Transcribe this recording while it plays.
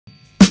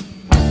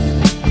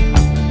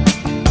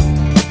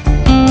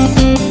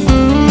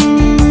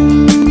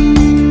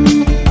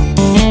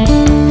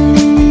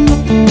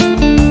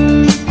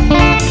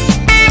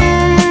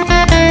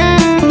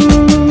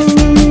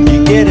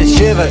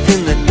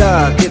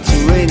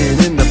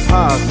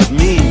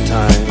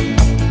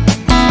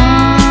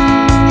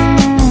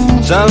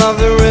Sound of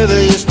the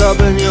river, you stop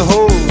and you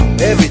hold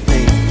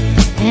everything.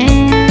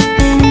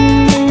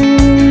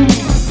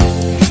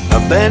 A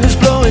band is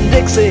blowing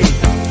Dixie,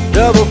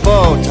 double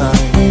fall time.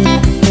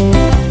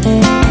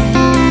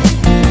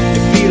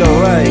 You feel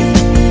alright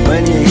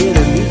when you hear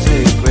the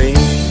music ring.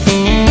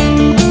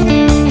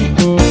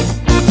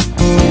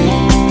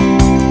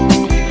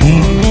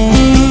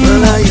 Well,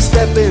 now you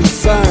step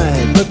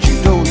inside, but you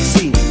don't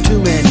see too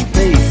many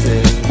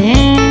faces.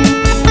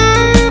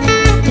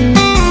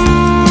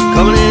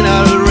 Coming in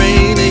out of the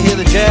rain, they hear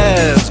the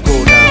jazz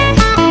go down.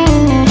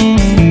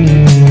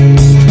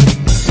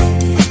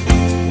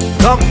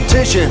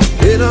 Competition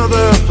in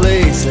other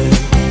places,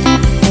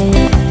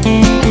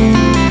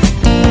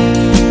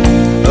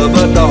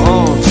 but the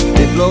horns,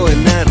 they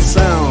blowing that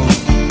sound.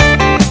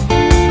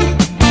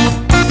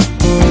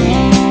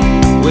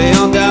 Way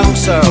on down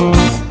south,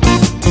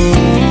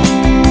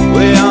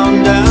 way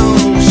on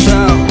down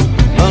south,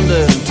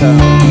 London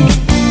town.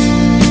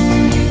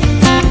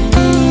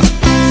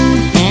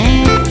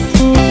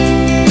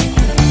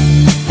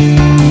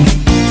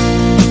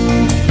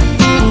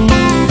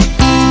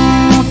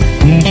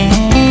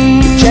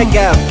 Check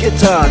out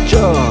Guitar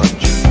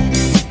George,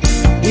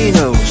 he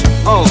knows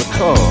all the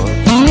chords.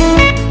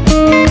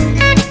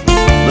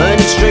 But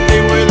it's strictly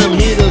rhythm,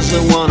 he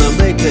doesn't wanna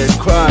make it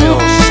cry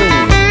or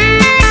sing.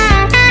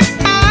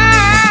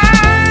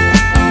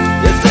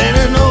 If then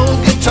an old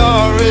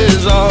guitar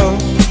is all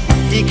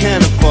he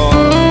can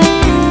afford,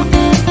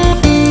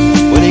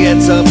 when he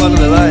gets up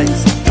under the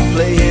lights to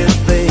play his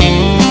thing.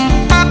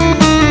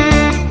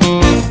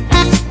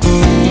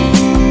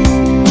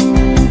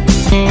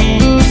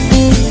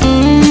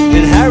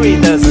 And Harry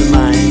doesn't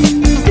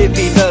mind if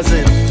he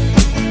doesn't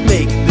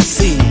make the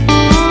scene.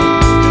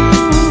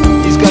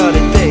 He's got a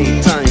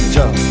daytime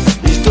job,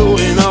 he's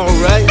doing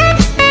alright.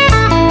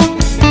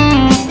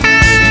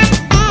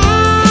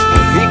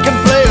 He can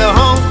play the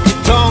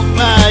honky-tonk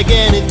like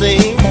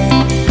anything,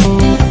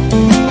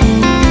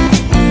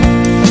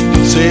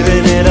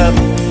 saving it up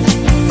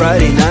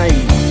Friday night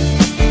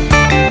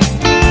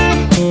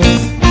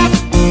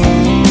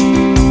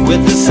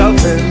with the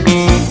Sultans,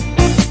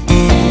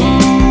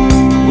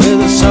 with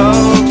the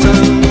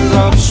Sultans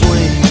of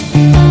swing.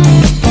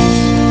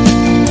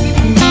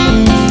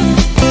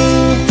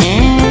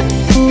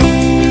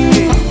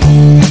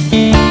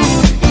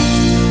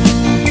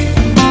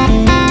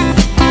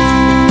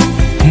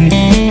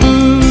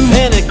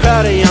 And a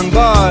crowd of young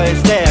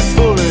boys, they're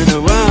fooling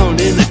around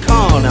in the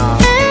corner,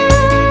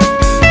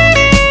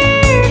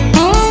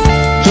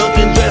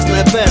 drunken, dressed in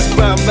their best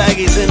brown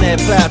baggies in their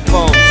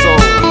platform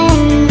soul.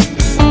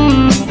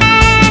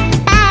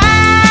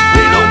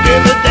 They don't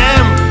give a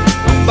damn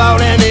about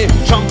any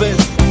trumpet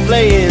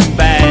playing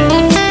band.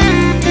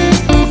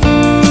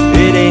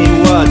 It ain't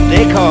what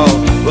they call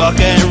rock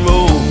and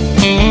roll.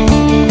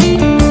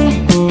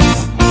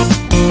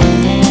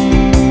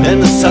 And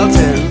the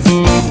Sultans,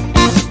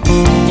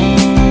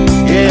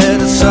 yeah,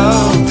 the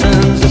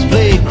Sultans just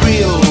play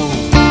Creole.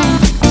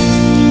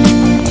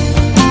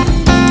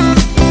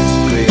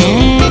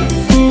 Creole.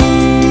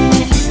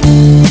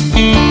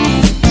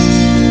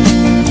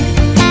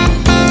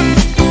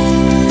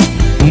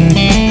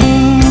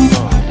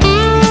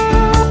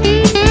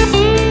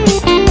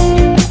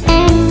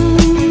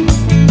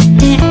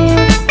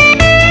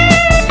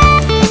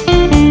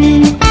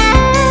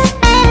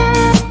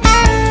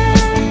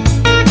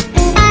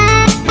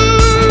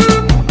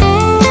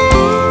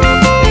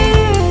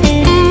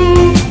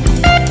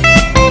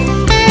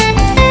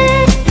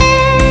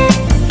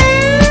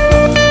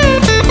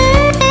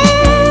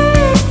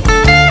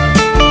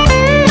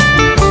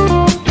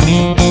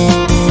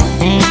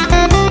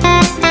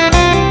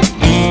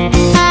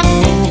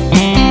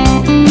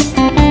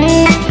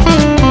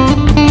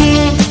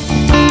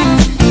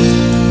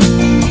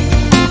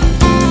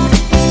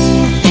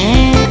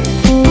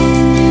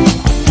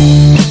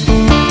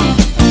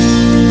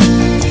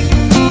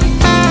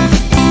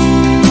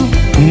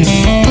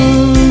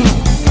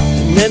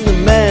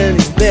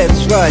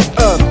 Right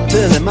up to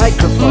the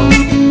microphone,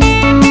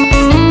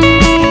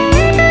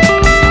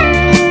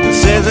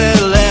 says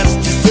at last,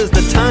 just as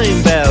the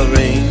time bell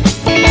rings,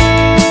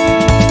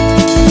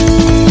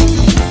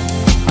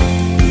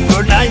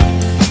 good night,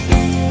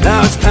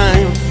 now it's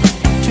time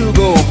to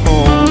go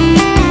home.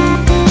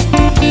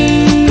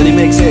 Then he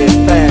makes it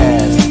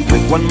fast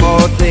with one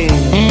more thing.